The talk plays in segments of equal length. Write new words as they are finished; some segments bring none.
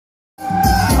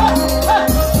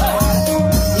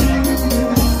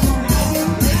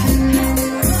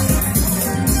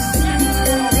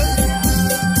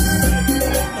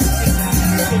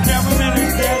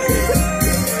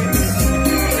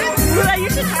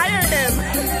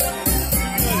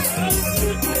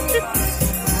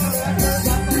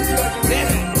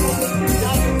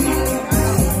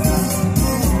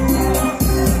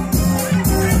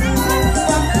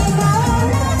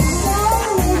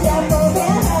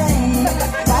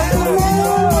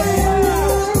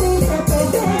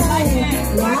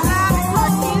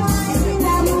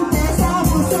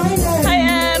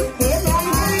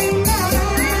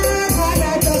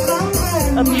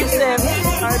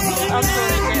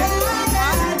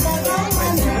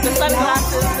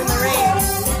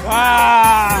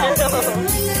Wow.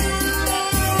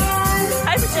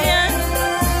 Hi, Pajan.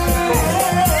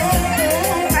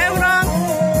 Hi, Urong.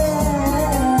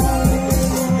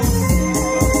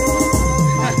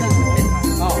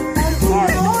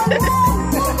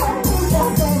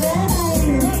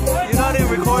 You're not in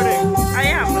recording. I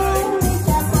am.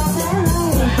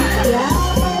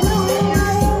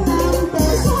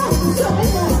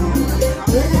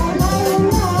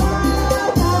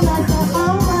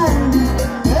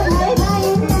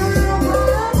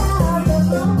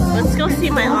 Let's go see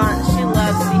my aunt. She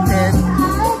loves seafood.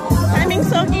 Hi, Ming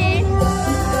Sogi.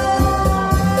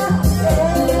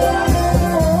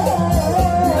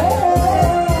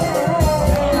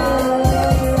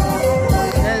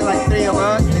 There's like 3 of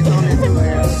us. There's only 2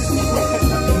 here.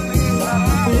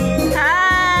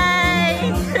 Hi.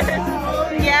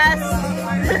 Yes.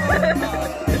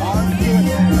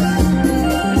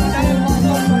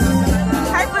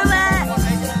 Hi, Bullet.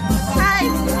 Hi.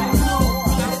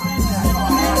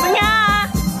 Nga.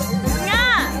 Nga.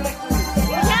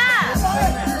 Nga.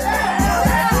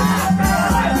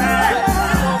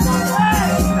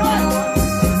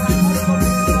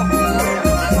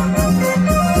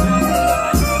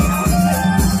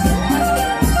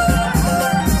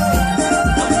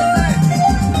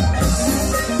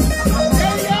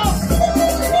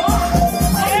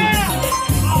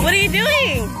 What are you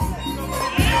doing?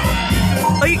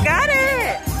 Oh, you got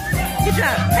it. Good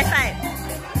job. High five.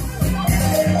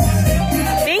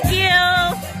 Thank you.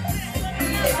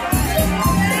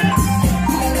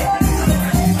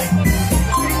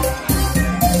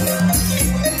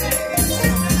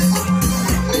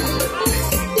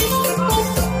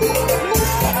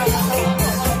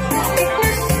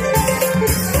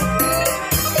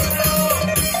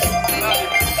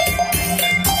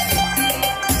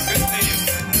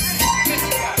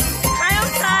 Hi,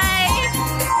 Osai.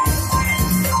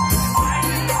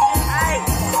 Hi.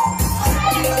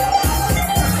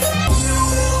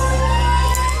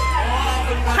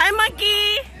 Hi, Monkey.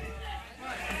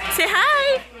 Say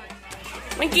hi.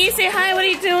 Monkey, say hi. What are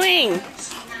you doing?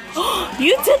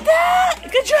 You did that.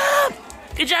 Good job.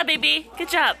 Good job, baby. Good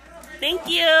job. Thank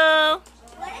you.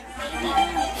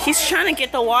 He's trying to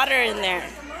get the water in there.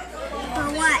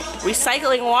 For what?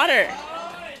 Recycling water.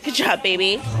 Good job,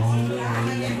 baby.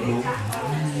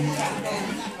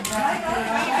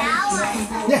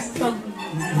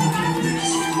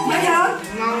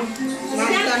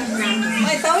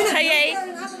 Hi, yay.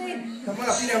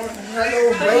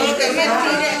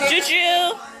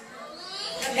 Juju.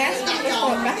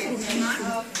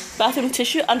 Bathroom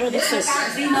tissue under the sink.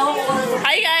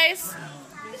 Hi, guys.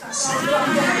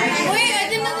 Wait, I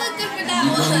didn't look good for that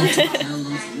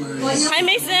one. Hi,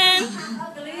 Mason.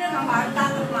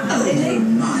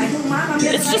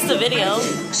 It's just a video.